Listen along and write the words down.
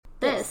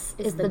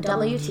This is the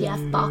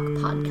WTF Bach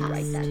podcast.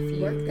 Right, that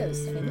work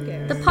those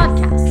fingers. The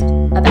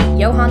podcast about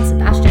Johann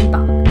Sebastian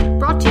Bach,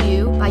 brought to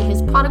you by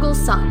his prodigal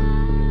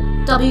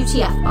son,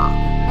 WTF Bach.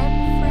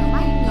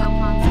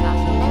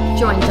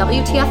 Join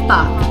WTF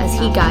Bach as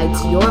he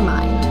guides your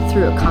mind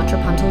through a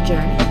contrapuntal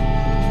journey.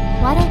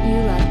 Why don't you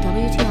let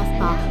WTF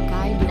Bach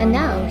guide you? And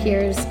now,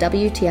 here's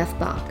WTF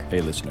Bach.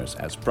 Hey listeners,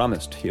 as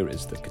promised, here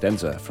is the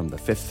cadenza from the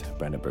 5th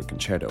Brandenburg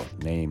Concerto.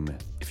 Name,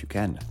 if you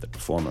can, the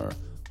performer,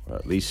 or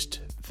at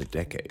least the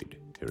decade.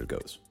 Here it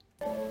goes.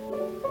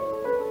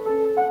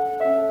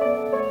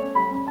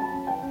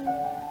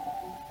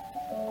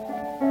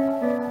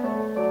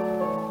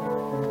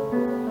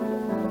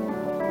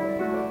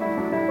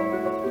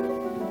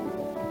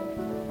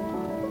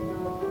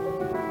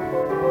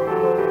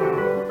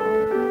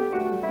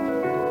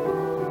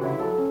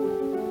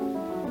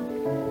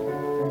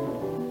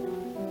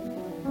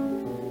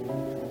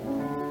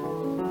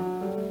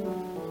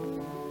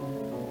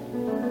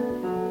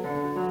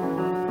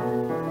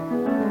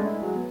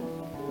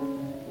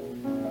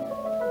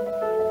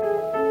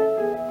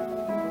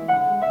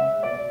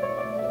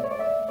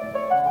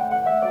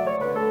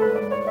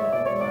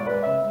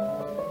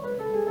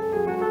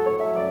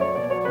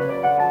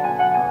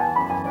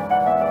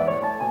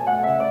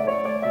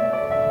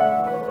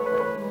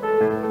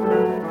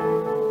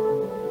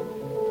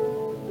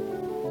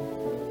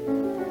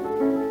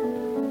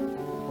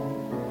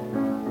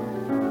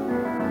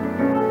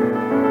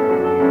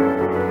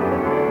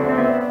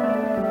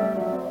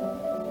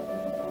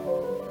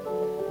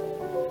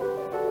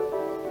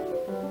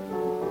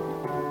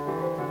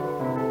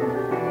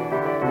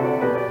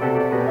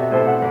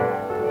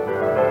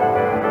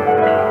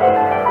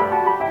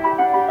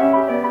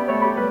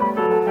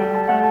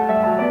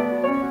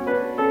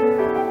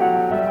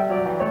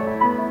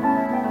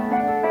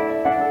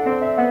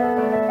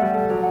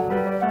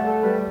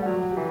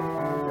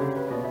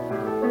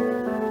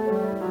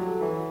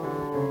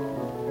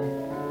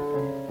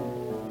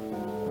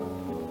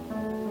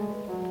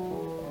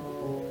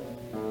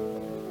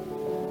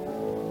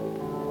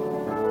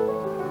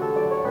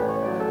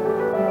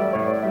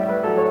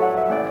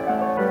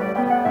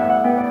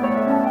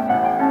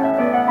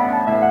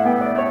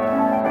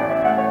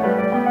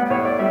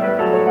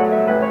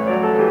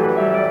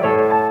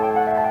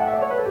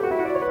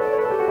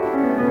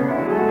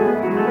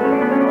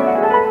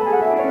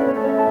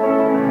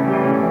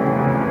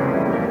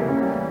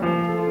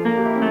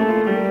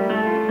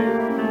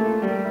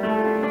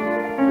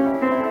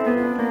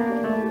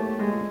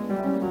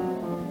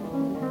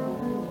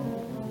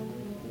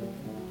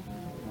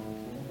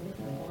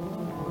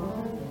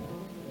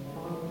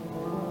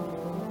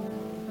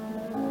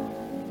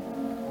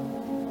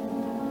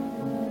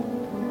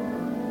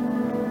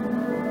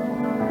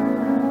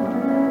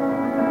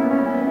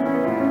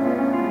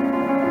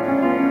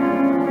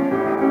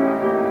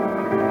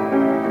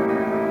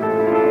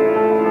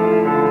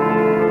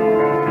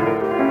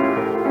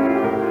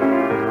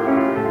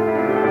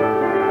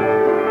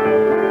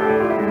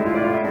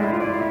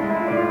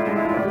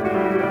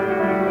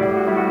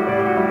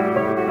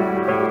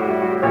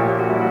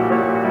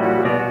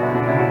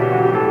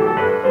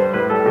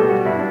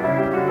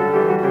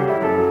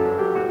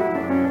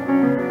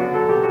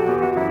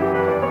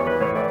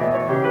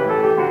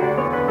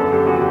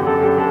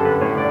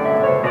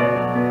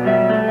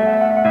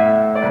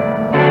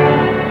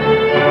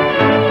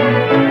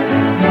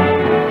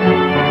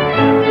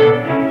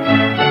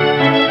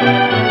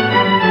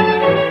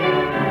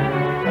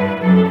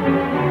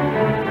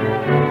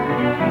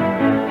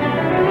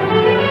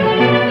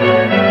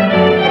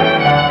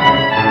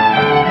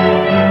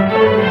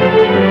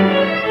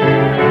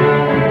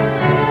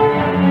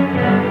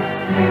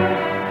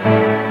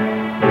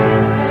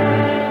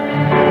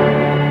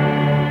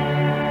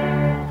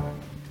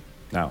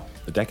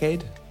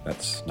 Decade?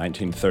 That's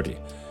 1930.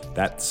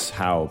 That's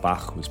how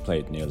Bach was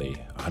played nearly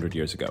 100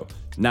 years ago.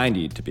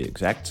 90 to be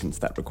exact, since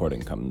that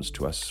recording comes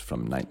to us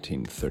from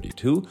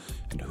 1932.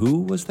 And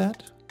who was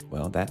that?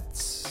 Well,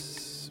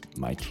 that's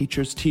my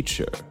teacher's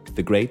teacher,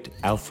 the great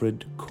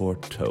Alfred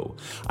Cortot.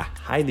 I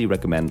highly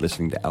recommend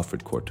listening to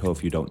Alfred Cortot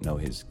if you don't know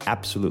his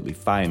absolutely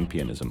fine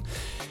pianism.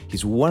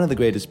 He's one of the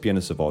greatest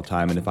pianists of all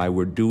time, and if I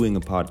were doing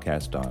a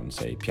podcast on,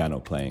 say, piano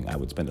playing, I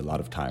would spend a lot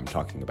of time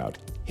talking about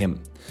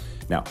him.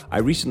 Now, I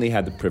recently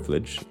had the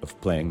privilege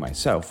of playing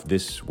myself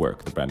this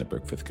work, the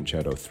Brandenburg 5th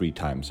Concerto, 3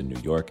 times in New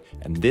York,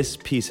 and this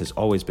piece has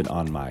always been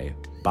on my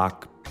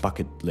Bach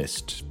bucket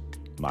list.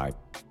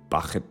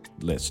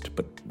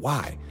 But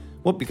why?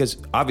 Well, because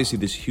obviously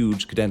this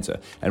huge cadenza,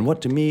 and what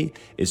to me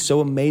is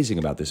so amazing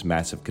about this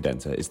massive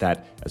cadenza is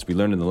that, as we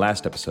learned in the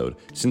last episode,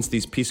 since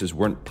these pieces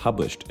weren't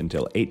published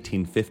until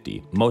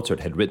 1850, Mozart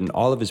had written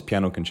all of his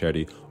piano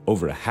concerti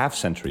over a half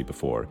century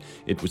before.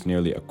 It was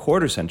nearly a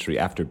quarter century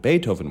after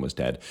Beethoven was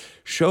dead.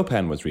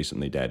 Chopin was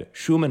recently dead.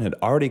 Schumann had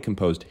already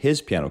composed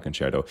his piano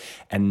concerto,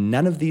 and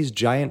none of these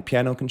giant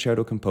piano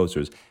concerto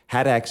composers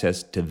had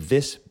access to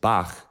this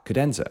Bach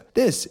cadenza.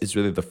 This is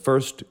really the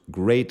first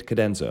great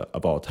cadenza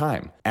of all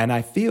time. And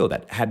I feel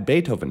that had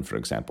Beethoven, for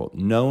example,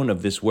 known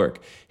of this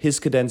work, his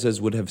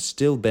cadenzas would have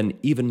still been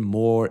even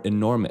more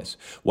enormous.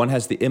 One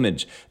has the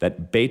image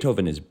that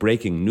Beethoven is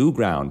breaking new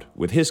ground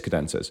with his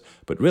cadenzas,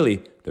 but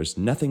really, there's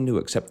nothing new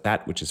except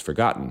that which is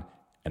forgotten.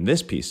 And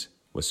this piece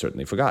was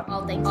certainly forgotten.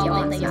 All things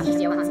Johann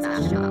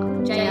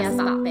Sebastian. JS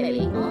Bach,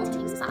 baby. All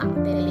things Bach,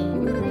 baby.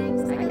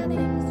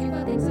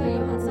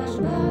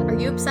 Are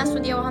you obsessed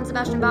with Johann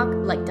Sebastian Bach?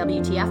 Like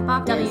WTF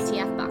Bach?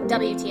 WTF Bach.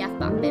 WTF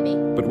Bach, baby.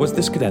 But was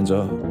this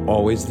cadenza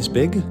always this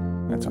big?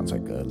 That sounds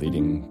like a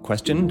leading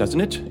question,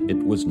 doesn't it?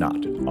 It was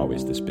not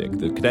always this big.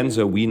 The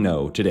cadenza we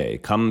know today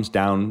comes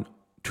down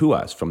to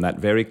us from that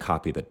very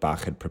copy that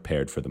Bach had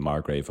prepared for the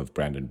Margrave of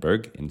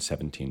Brandenburg in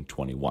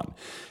 1721.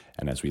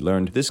 And as we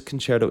learned, this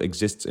concerto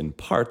exists in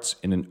parts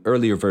in an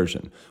earlier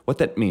version. What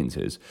that means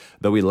is,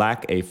 though we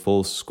lack a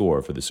full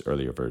score for this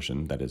earlier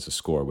version, that is a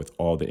score with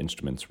all the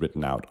instruments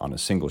written out on a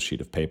single sheet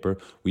of paper,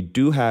 we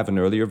do have an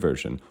earlier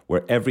version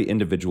where every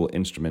individual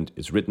instrument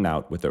is written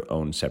out with their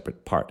own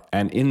separate part.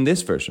 And in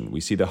this version,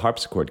 we see the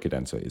harpsichord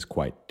cadenza is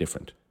quite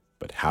different.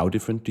 But how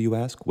different, do you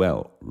ask?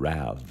 Well,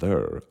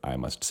 rather, I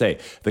must say.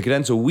 The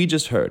cadenza we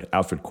just heard,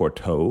 Alfred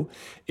Cortot,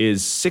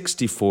 is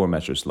 64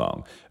 measures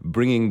long,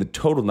 bringing the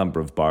total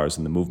number of bars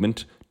in the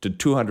movement to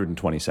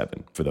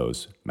 227. For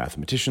those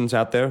mathematicians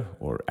out there,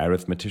 or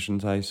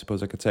arithmeticians, I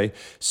suppose I could say,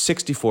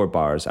 64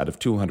 bars out of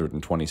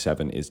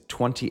 227 is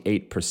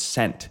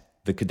 28%.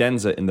 The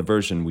cadenza in the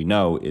version we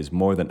know is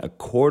more than a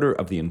quarter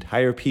of the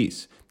entire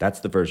piece. That's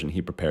the version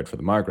he prepared for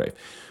the Margrave.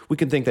 We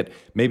can think that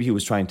maybe he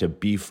was trying to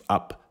beef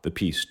up the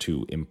piece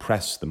to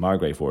impress the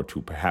Margrave or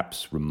to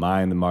perhaps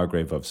remind the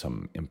Margrave of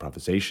some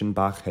improvisation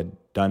Bach had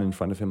done in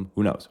front of him.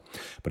 Who knows?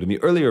 But in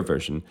the earlier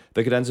version,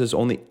 the cadenza is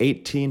only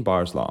 18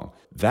 bars long.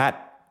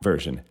 That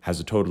version has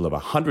a total of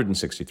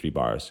 163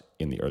 bars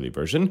in the early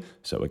version.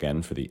 So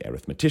again, for the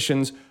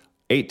arithmeticians,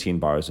 18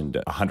 bars and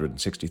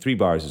 163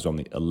 bars is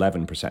only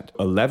 11%.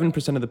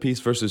 11% of the piece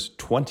versus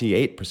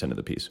 28% of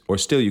the piece. Or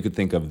still, you could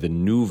think of the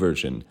new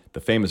version,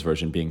 the famous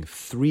version, being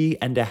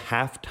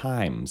 3.5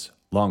 times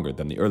longer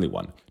than the early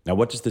one. Now,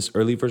 what does this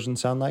early version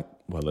sound like?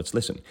 Well, let's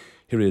listen.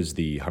 Here is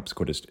the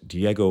harpsichordist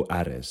Diego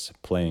Ares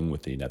playing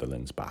with the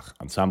Netherlands Bach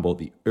Ensemble.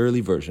 The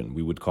early version,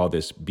 we would call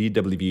this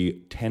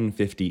BWV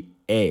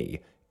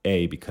 1050A.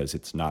 A because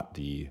it's not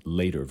the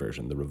later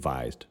version, the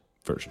revised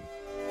version.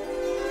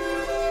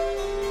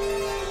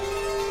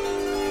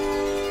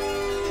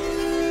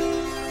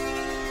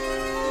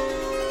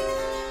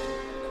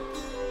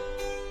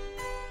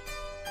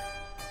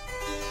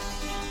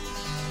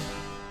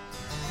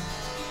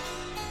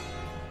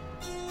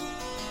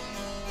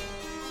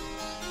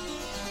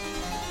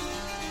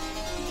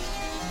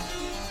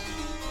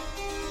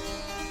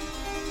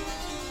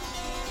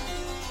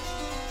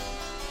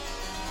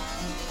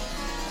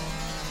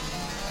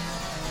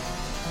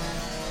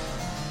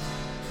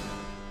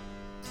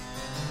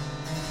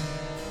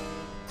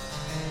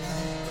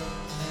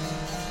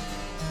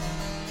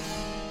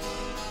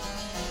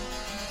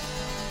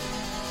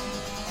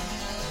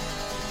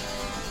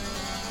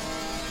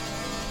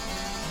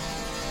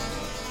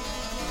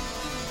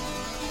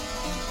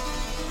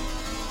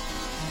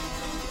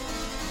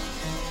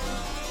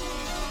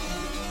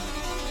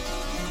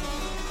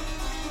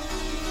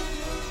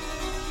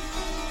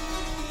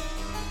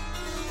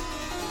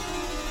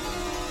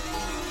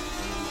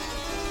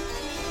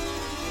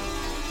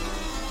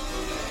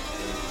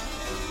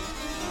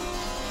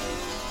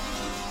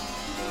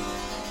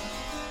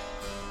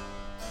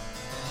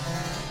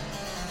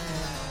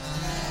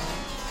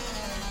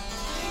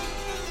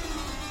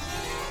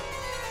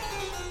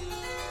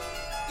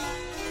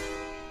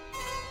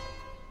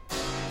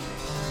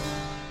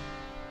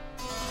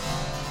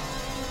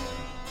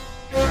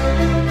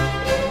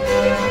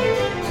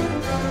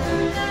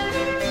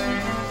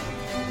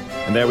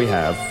 And there we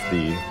have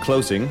the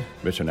closing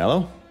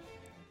ritornello,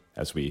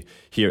 as we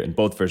hear in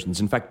both versions.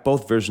 In fact,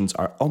 both versions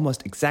are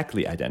almost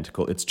exactly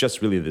identical. It's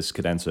just really this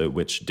cadenza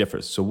which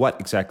differs. So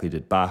what exactly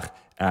did Bach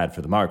add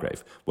for the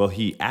Margrave? Well,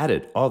 he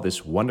added all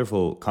this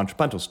wonderful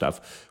contrapuntal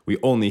stuff we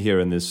only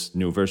hear in this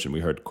new version. We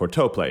heard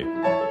Cortot play.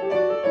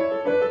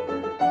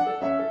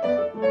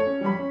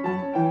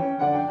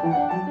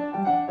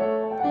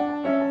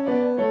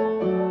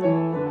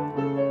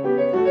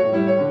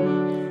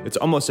 It's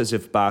almost as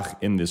if Bach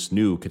in this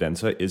new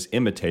cadenza is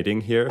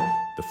imitating here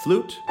the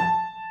flute,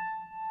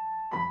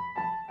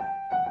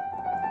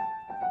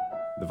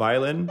 the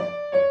violin,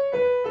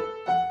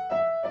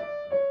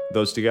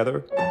 those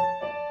together,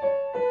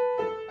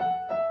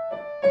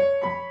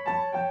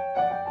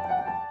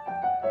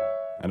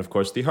 and of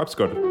course the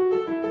harpsichord.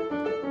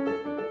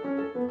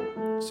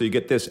 So you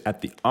get this at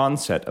the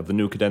onset of the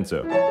new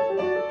cadenza.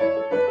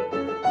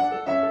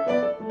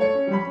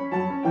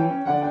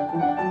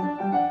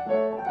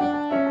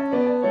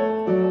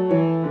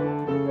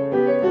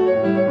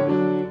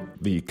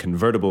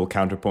 invertible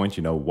counterpoint,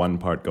 one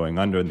part going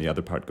under and the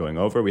other part going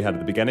over, we had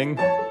at the beginning.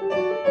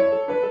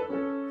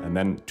 And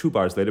then 2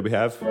 bars later we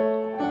have...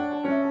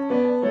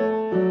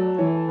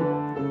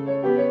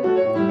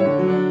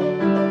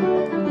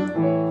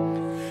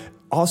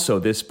 Also,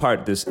 this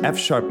part, this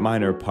F-sharp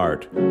minor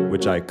part,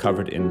 which I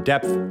covered in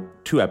depth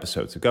 2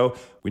 episodes ago,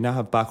 we now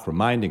have Bach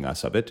reminding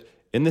us of it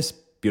in this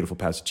beautiful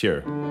passage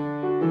here.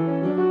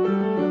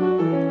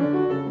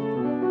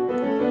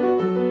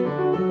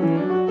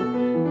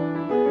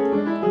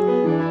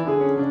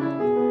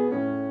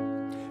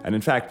 And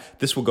in fact,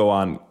 this will go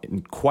on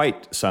in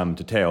quite some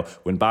detail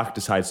when Bach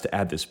decides to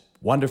add this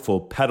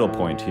wonderful pedal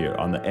point here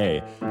on the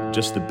A,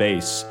 just the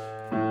bass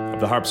of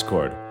the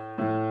harpsichord.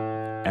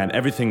 And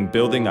everything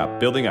building up,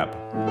 building up.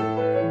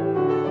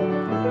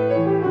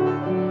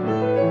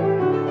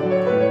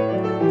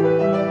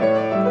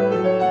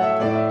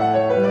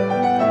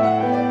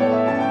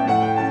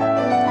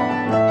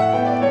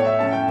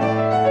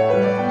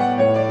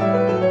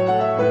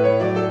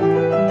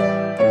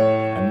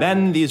 And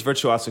then these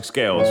virtuosic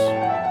scales.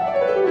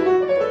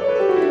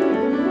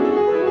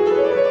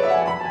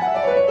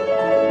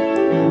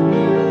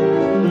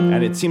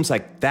 And it seems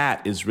like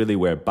that is really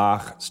where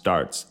Bach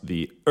starts.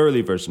 The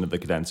early version of the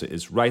cadenza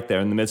is right there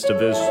in the midst of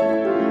this.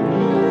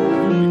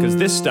 Because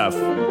this stuff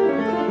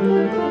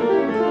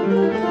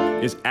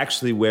is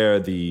actually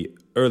where the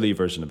early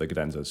version of the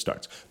cadenza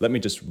starts. Let me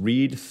just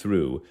read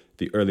through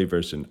the early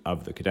version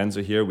of the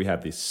cadenza here. We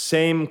have the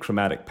same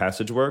chromatic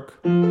passage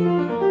work.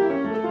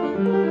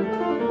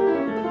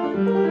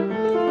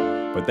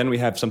 But then we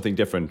have something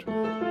different.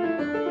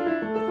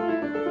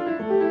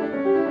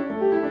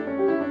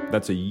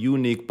 That's a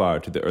unique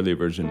bar to the earlier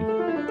version.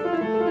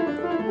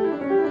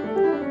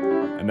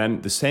 And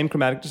then the same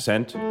chromatic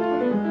descent.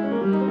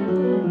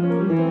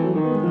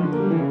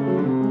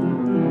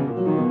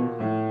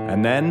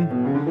 And then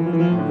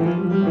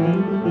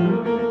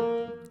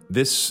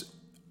this,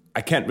 I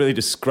can't really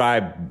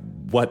describe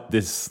what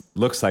this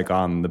looks like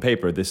on the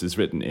paper. This is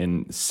written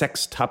in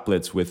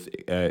sextuplets with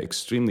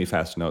extremely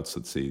fast notes.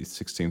 Let's see,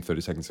 16,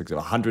 32nd,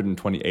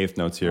 128th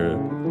notes here.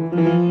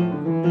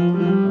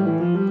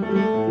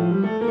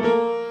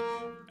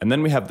 And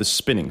then we have the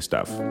spinning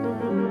stuff.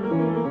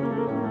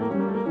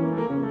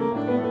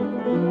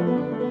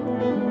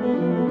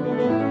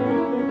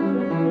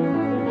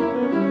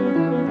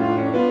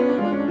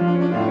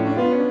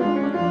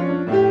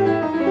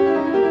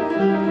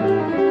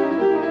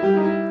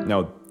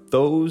 Now,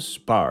 those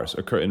bars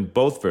occur in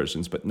both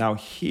versions, but now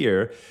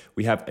here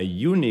we have a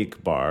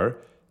unique bar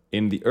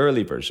in the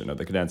early version of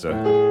the cadenza.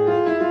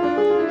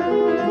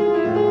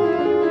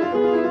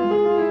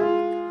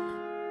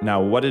 Now,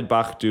 what did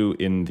Bach do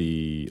in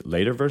the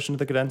later version of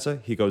the cadenza?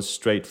 He goes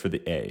straight for the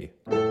A.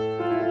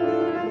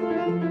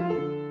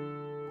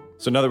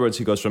 So in other words,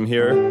 he goes from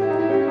here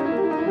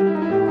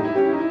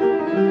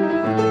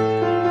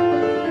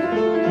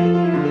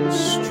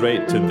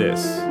straight to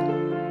this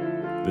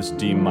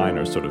D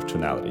minor sort of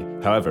tonality.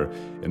 However,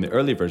 in the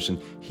early version,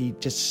 he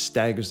just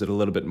staggers it a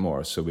little bit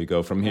more. So we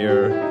go from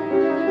here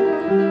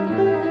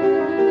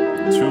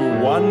to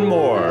one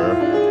more.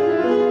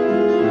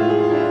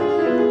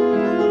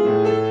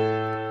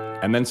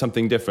 And then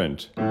something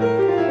different.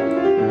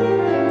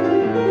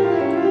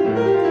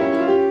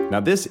 Now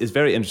this is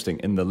very interesting.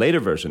 In the later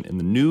version, in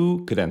the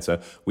new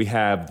cadenza, we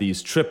have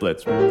these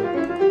triplets.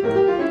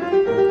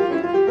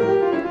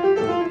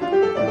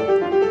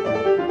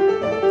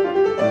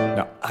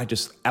 Now, I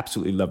just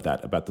absolutely love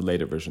that about the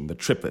later version, the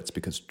triplets,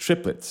 because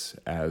triplets,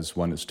 as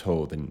one is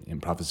told in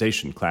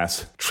improvisation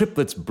class,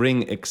 triplets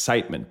bring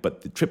excitement,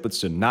 but the triplets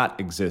do not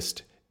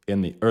exist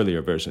in the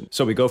earlier version.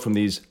 So we go from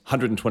these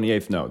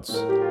 128th notes.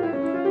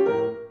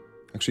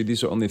 Actually,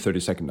 these are only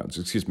 32nd notes,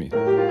 excuse me.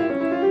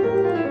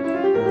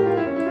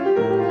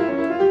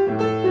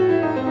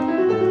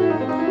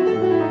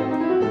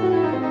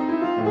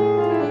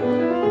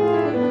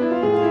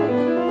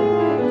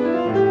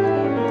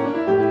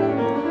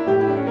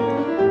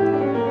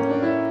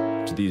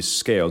 To these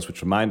scales,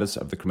 which remind us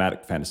of the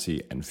chromatic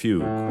fantasy and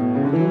fugue.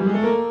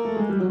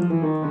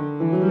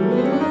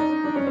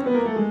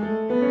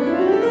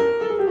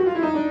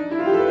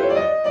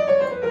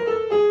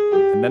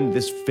 And then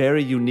this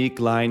very unique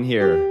line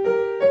here.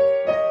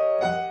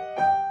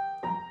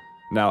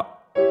 Now,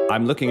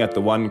 I'm looking at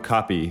the one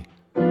copy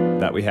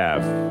that we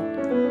have.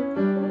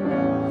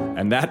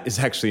 And that is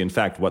actually, in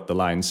fact, what the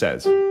line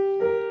says.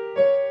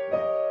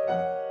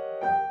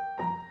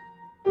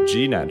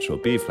 G natural,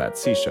 B flat,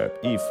 C sharp,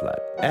 E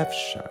flat, F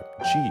sharp,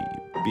 G,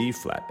 B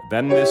flat.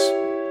 Then this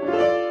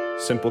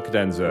simple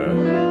cadenza.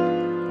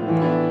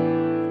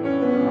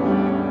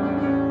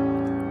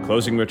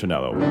 Closing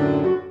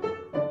ritornello.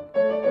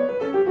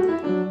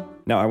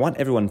 Now, I want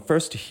everyone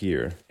first to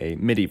hear a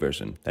MIDI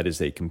version. That is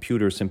a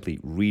computer simply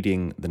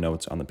reading the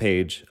notes on the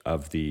page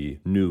of the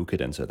new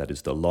cadenza. That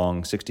is the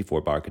long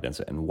 64-bar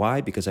cadenza. And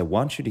why? Because I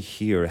want you to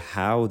hear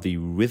how the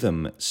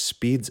rhythm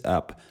speeds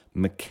up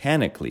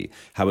mechanically,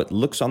 how it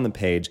looks on the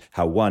page,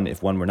 how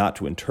if one were not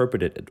to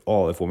interpret it at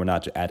all, if one were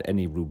not to add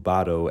any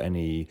rubato,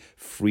 any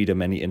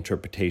freedom, any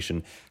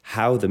interpretation,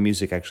 how the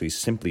music actually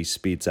simply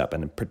speeds up.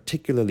 And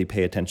particularly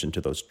pay attention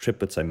to those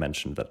triplets I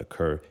mentioned that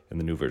occur in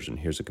the new version.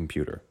 Here's a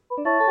computer.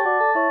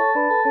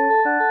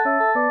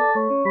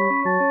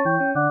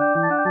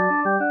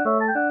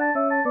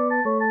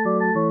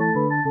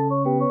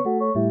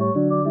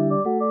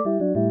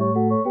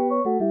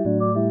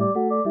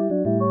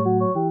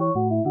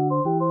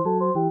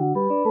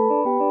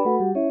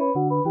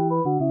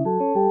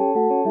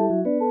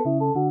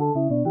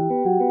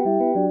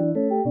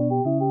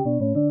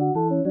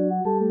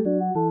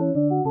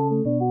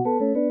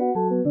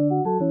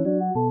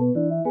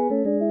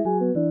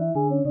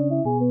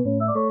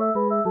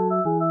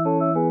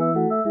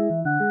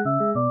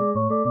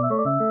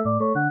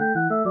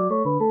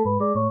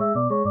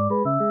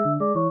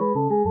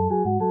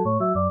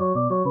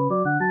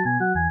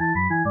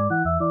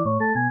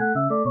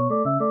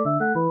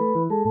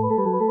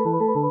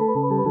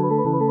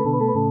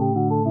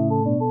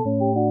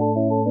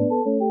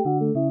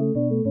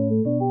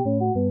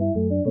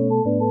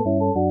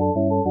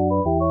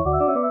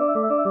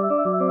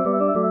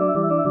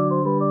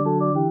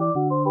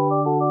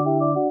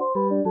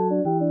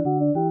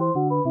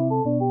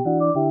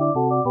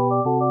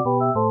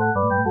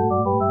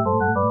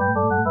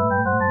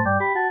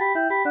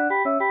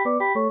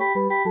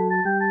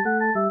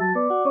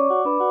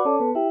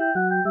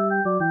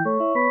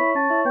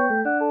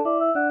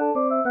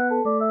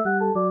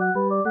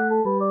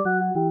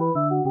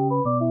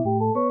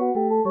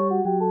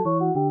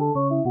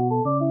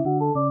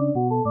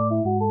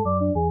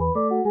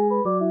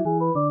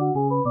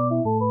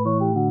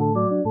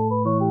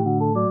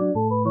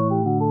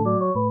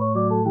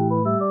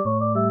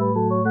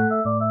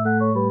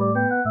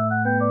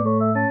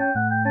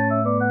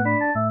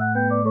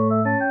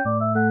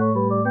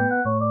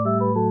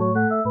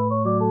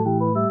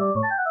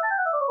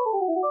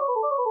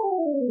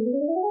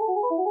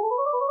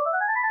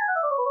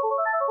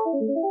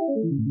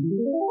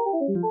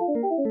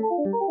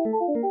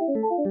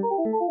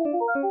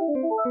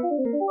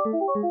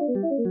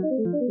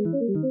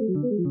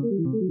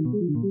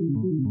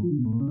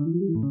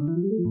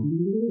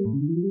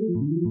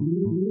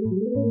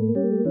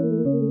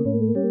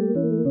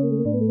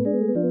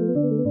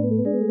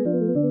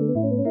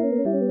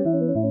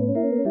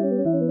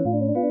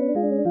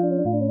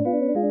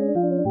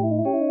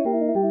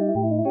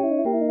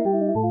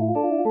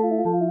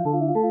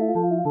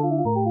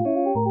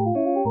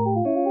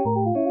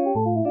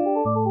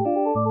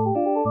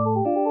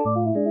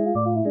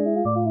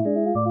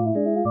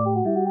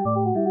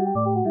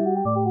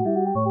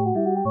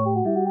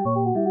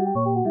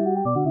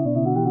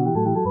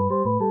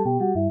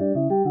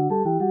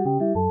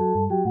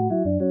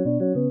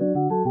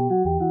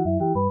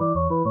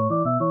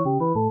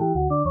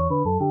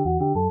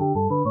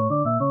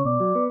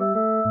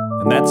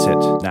 And that's it.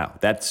 Now,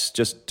 that's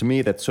just, to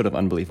me, that's sort of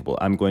unbelievable.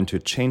 I'm going to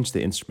change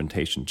the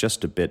instrumentation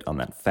just a bit on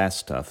that fast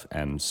stuff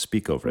and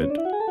speak over it.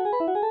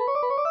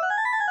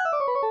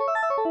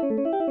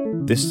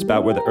 This is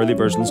about where the early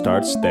version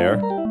starts, there.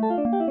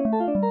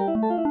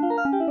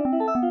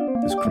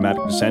 This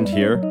chromatic descent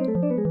here.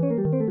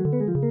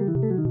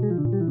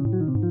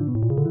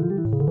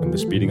 And the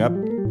speeding up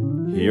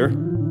here.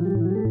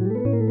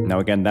 Now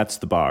again, that's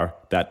the bar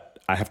that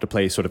I have to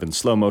play sort of in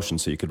slow motion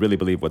so you could really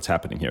believe what's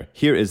happening here.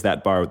 Here is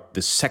that bar,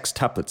 the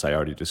sextuplets I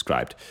already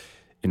described,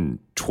 in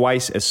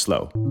twice as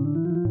slow.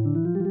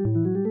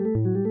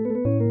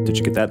 Did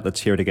you get that? Let's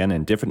hear it again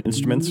in different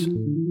instruments.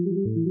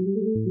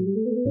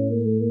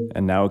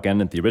 And now again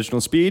at the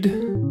original speed.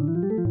 And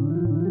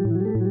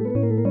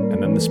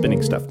then the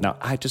spinning stuff. Now,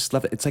 I just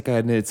love it. It's like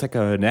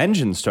an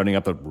engine starting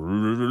up. I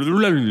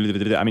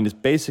mean, it's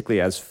basically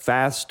as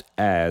fast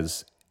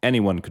as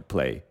anyone could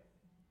play.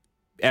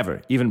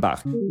 Ever, even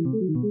Bach.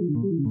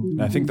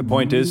 And I think the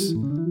point is,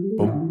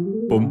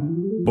 boom,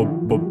 boom,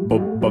 boom, boom,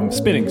 boom, boom,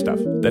 spinning stuff.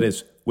 That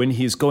is, when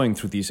he's going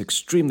through these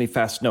extremely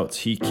fast notes,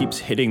 he keeps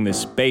hitting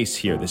this bass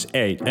here, this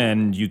A,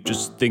 and you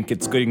just think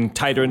it's getting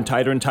tighter and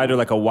tighter and tighter,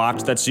 like a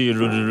watch that's you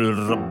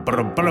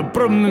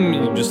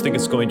just think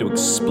it's going to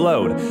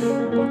explode.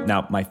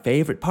 Now, my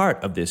favorite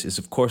part of this is,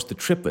 of course, the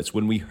triplets.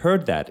 When we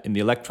heard that in the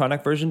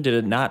electronic version, did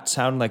it not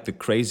sound like the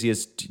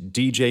craziest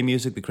DJ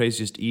music, the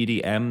craziest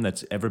EDM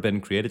that's ever been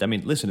created? I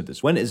mean, listen to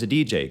this. When is a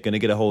DJ going to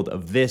get a hold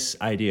of this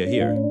idea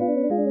here?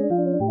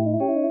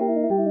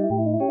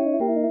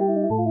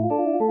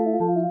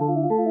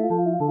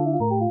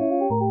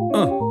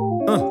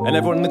 And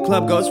everyone in the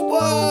club goes,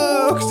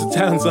 whoa! Because it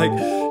sounds like,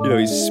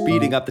 he's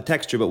speeding up the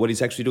texture, but what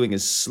he's actually doing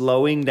is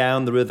slowing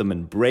down the rhythm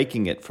and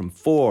breaking it from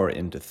 4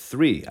 into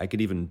 3. I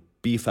could even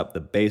beef up the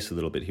bass a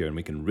little bit here, and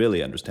we can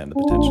really understand the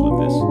potential of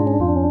this.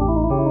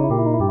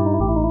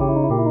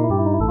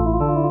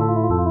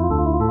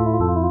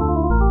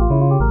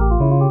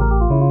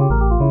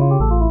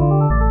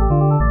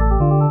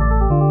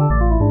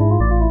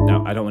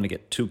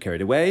 too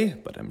carried away,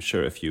 but I'm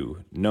sure if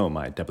you know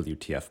my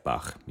WTF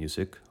Bach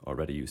music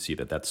already, you see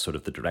that that's sort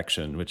of the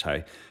direction in which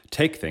I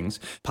take things.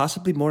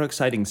 Possibly more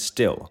exciting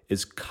still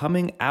is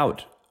coming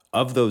out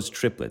of those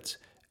triplets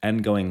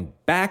and going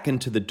back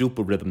into the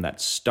duple rhythm that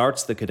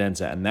starts the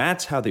cadenza. And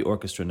that's how the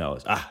orchestra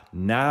knows,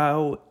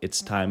 now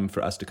it's time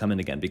for us to come in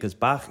again. Because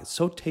Bach is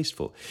so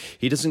tasteful.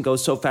 He doesn't go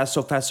so fast,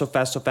 so fast, so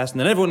fast, so fast, and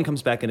then everyone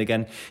comes back in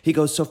again. He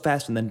goes so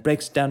fast and then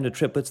breaks down to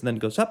triplets and then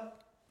goes up.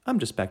 I'm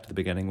just back to the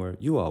beginning where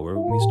you all were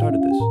when we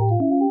started this.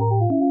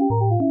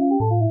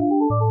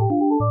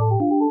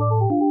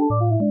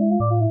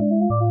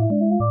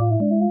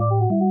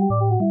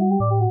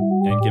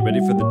 And get ready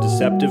for the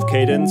deceptive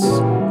cadence.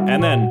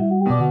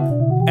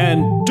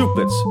 And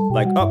duplets,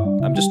 like,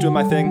 I'm just doing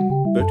my thing,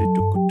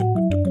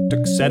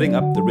 setting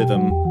up the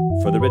rhythm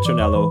for the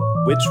ritornello,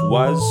 which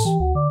was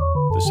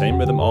the same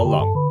rhythm all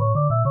along.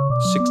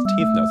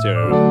 16th notes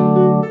here.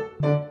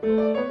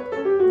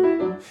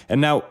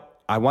 And now,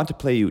 I want to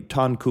play you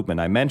Ton Koopman.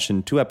 I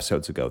mentioned 2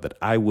 episodes ago that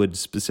I would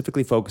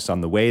specifically focus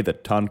on the way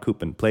that Ton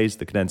Koopman plays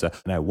the cadenza,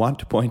 and I want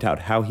to point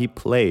out how he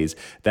plays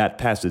that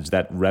passage,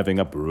 that revving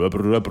up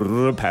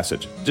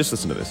passage. Just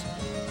listen to this.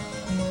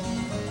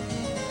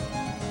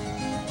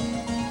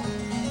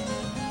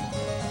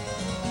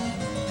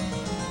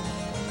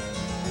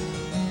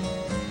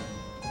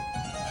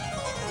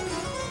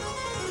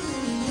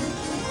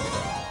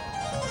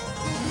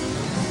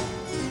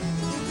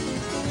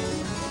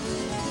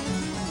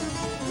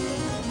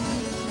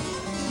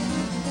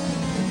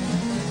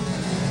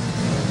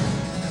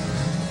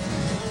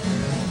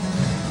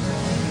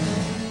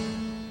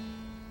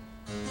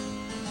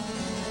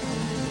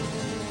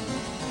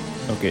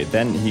 Okay,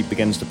 then he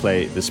begins to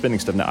play the spinning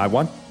stuff. Now, I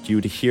want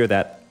you to hear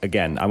that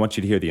again. I want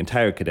you to hear the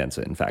entire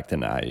cadenza, in fact.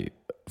 And I,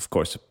 of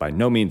course, by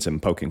no means am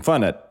poking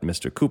fun at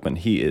Mr. Koopman.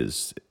 He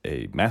is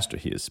a master.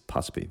 He is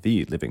possibly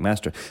the living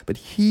master. But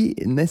he,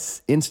 in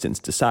this instance,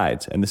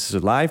 decides, and this is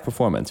a live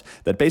performance,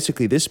 that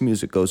basically this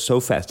music goes so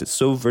fast, it's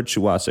so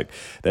virtuosic,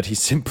 that he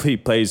simply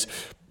plays...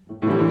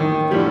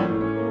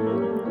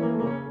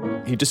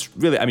 He just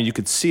really, you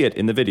could see it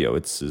in the video.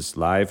 It's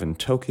live in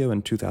Tokyo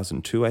in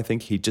 2002, I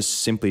think. He just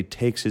simply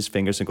takes his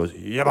fingers and goes,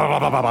 and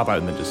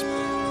then just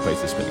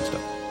plays the spinning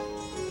stuff.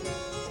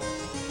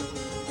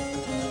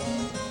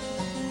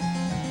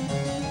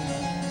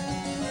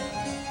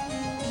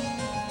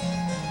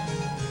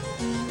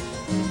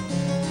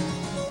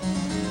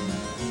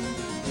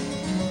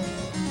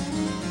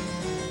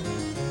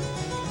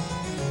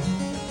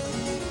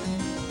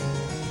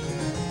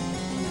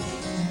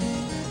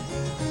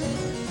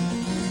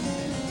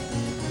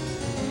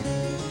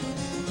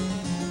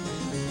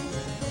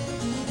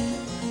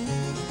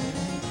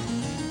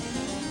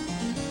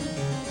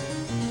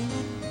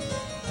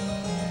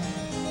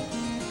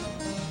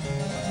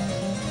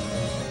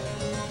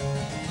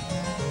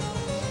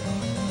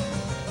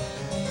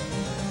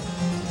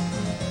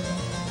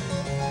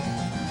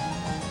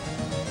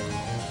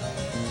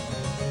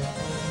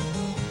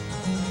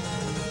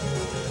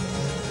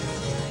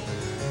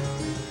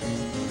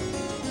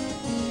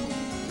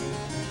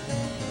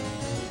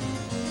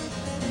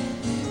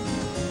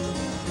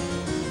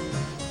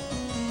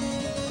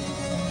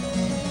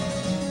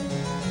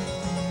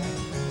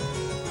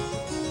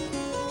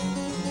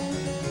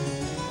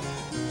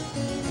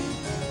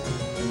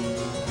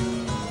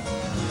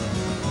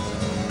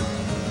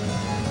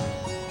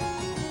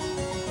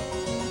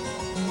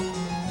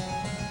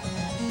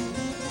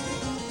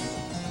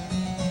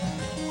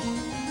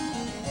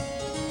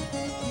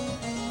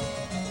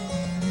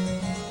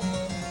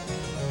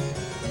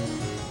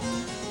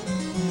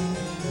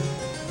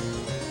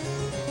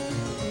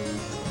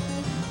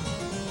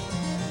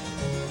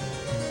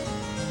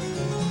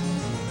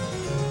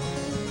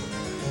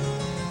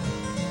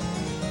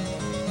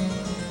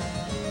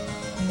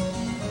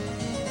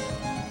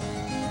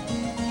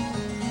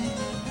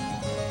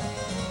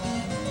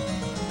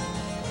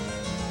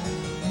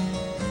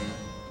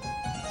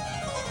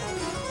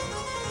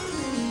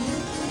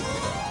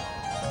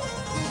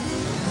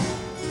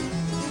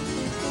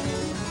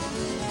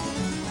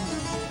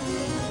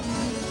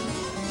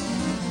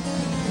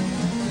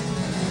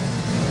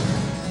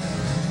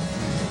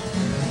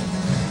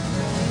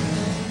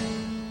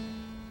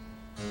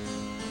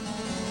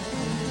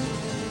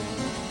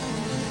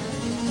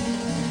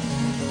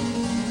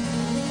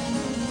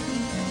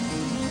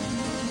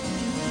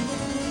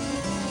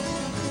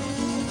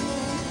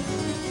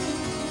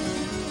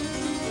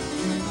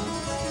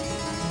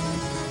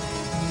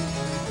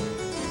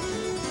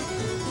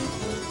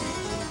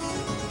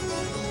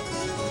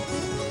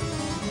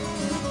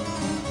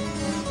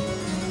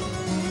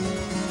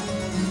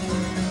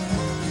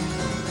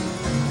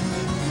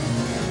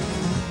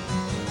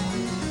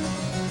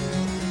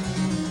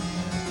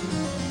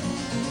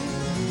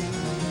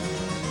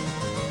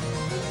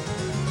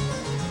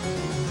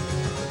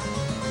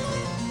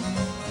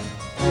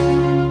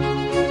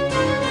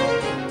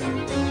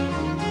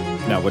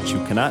 Now, what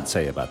you cannot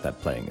say about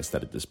that playing is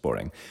that it is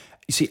boring.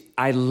 You see,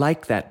 I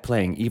like that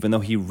playing, even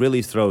though he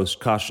really throws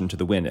caution to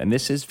the wind. And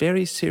this is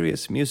very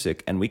serious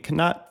music, and we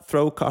cannot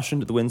throw caution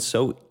to the wind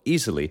so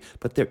easily.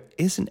 But there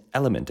is an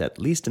element, at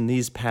least in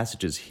these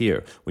passages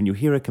here, when you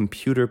hear a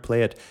computer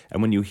play it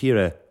and when you hear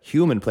a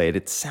human play it,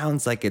 it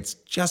sounds like it's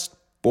just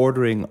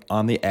bordering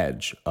on the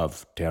edge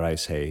of, dare I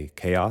say,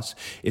 chaos.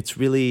 It's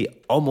really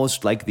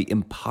almost like the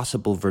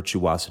impossible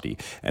virtuosity.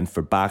 And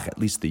for Bach, at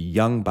least the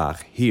young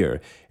Bach here,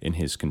 in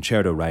his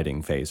concerto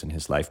writing phase in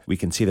his life, we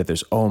can see that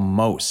there's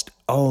almost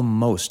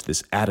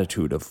this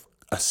attitude of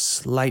a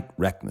slight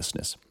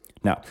recklessness.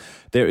 Now,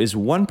 there is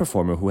one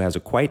performer who has a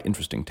quite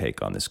interesting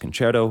take on this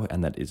concerto,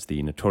 and that is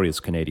the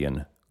notorious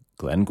Canadian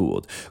Glenn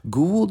Gould.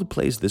 Gould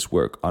plays this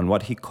work on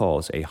what he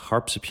calls a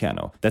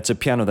harpsipiano. That's a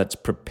piano that's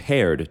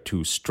prepared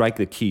to strike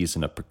the keys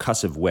in a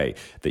percussive way,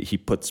 that he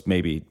puts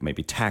maybe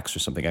tacks or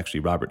something. Actually,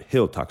 Robert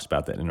Hill talks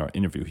about that in our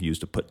interview. He used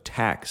to put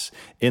tacks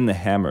in the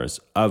hammers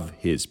of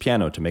his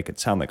piano to make it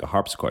sound like a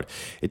harpsichord.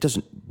 It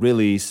doesn't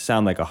really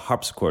sound like a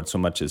harpsichord so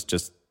much as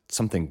just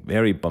something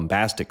very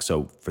bombastic.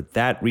 So for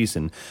that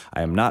reason,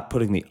 I am not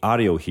putting the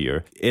audio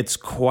here. It's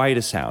quite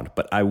a sound,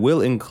 but I will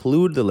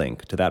include the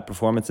link to that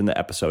performance in the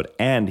episode,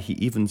 and he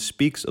even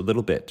speaks a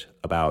little bit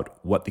about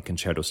what the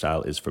concerto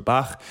style is for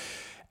Bach.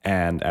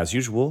 And as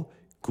usual,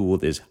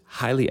 Gould is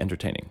highly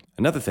entertaining.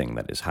 Another thing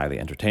that is highly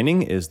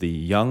entertaining is the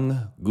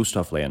young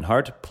Gustav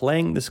Leonhardt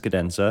playing this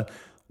cadenza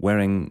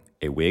wearing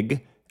a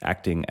wig,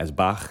 acting as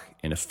Bach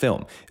in a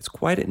film. It's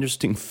quite an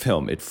interesting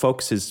film. It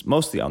focuses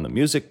mostly on the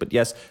music, but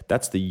yes,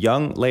 that's the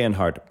young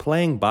Leonhardt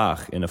playing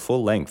Bach in a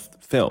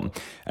full-length film.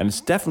 And it's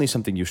definitely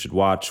something you should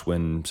watch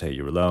when, say,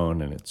 you're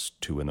alone and it's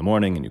 2 a.m.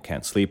 and you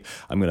can't sleep.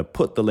 I'm going to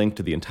put the link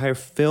to the entire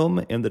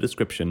film in the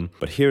description,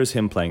 but here's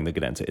him playing the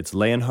cadenza. It's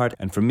Leonhardt,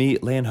 and for me,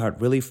 Leonhardt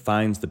really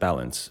finds the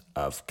balance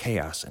of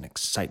chaos and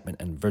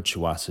excitement and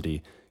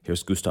virtuosity.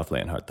 Here's Gustav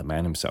Leonhardt, the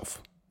man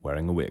himself,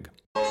 wearing a wig.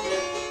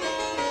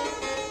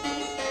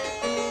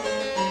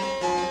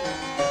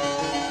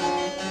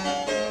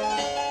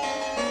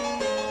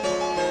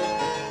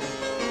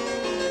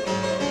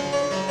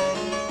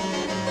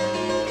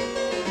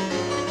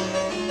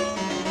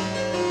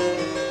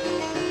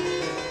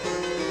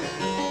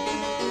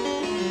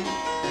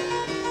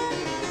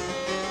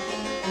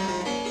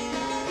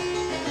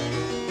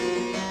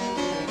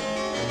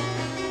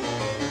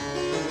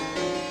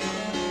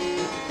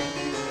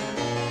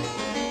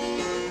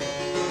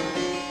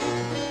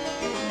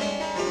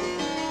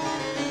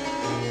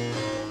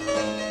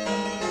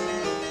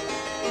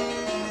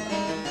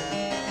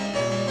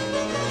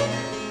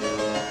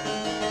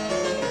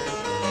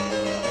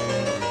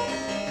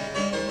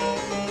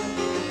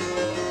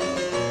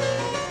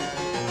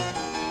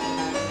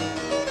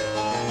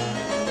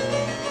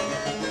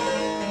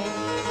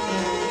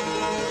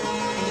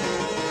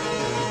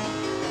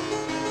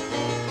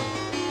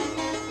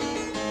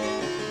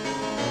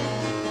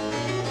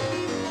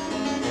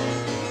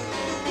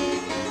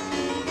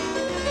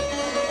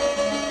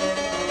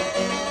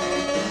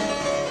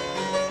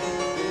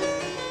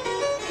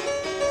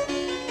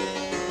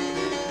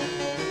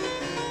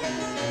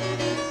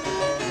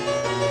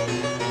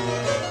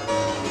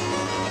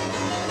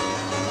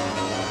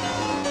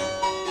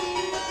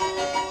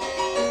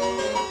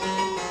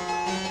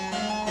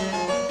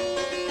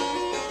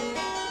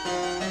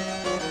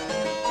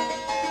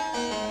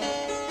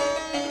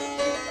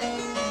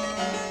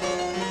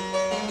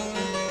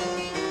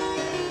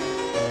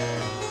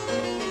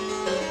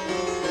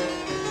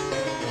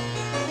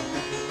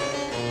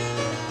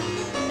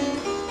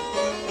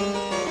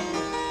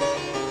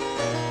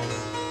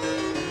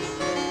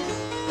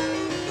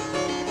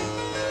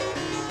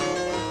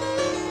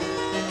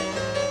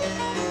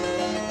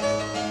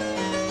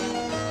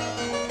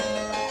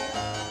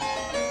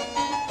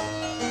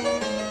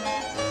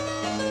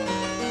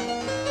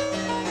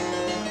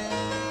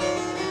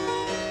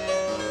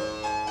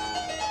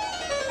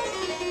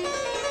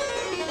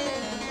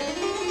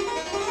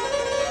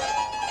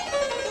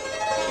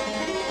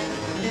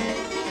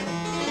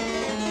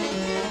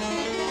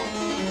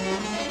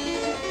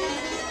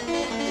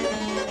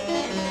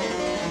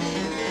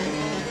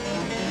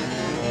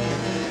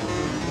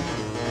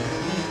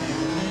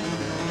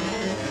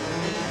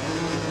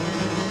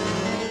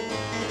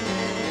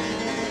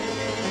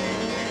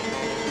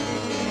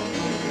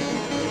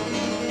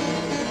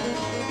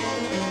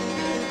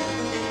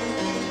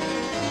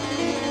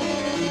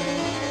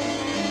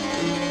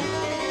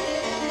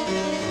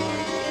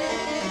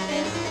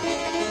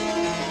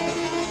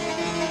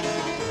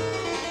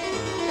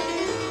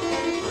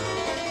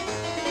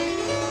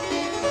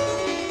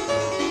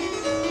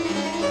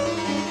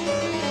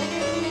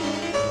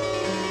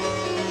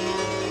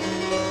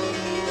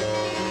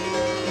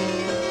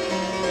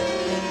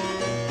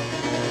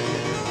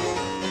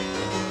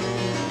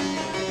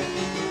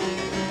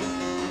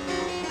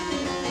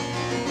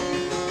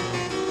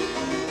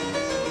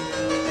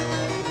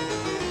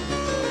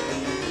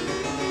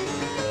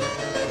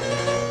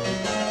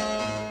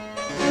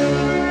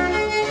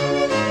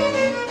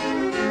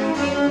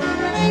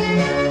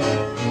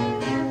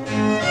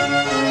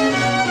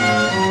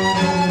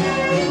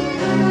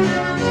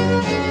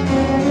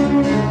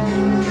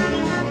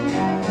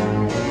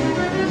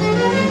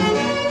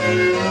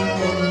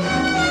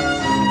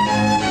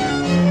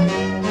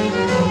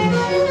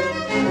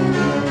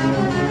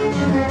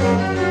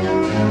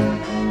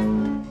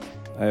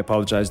 I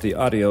apologize, the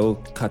audio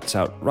cuts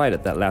out right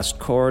at that last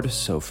chord,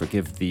 so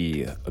forgive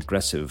the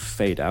aggressive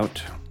fade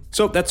out.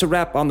 So that's a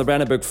wrap on the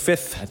Brandenburg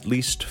Fifth, at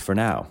least for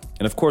now.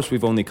 And of course,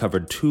 we've only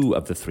covered 2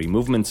 of the 3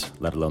 movements,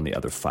 let alone the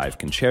other 5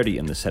 concerti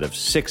in the set of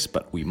 6,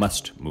 but we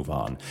must move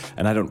on.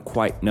 And I don't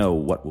quite know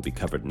what will be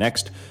covered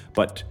next,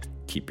 but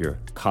keep your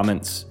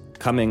comments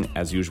coming.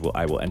 As usual,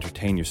 I will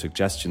entertain your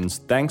suggestions.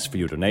 Thanks for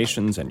your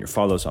donations and your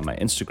follows on my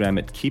Instagram.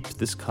 It keeps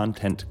this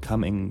content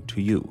coming to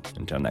you.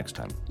 Until next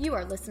time. You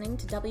are listening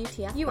to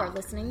WTF. You are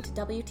listening to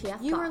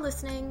WTF. You are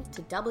listening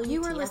to WTF.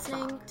 You are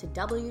listening to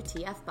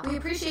WTF. We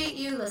appreciate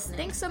you listening.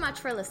 Thanks so much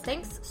for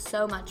listening. Thanks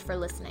so much for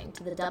listening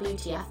to the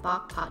WTF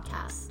Bach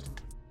podcast.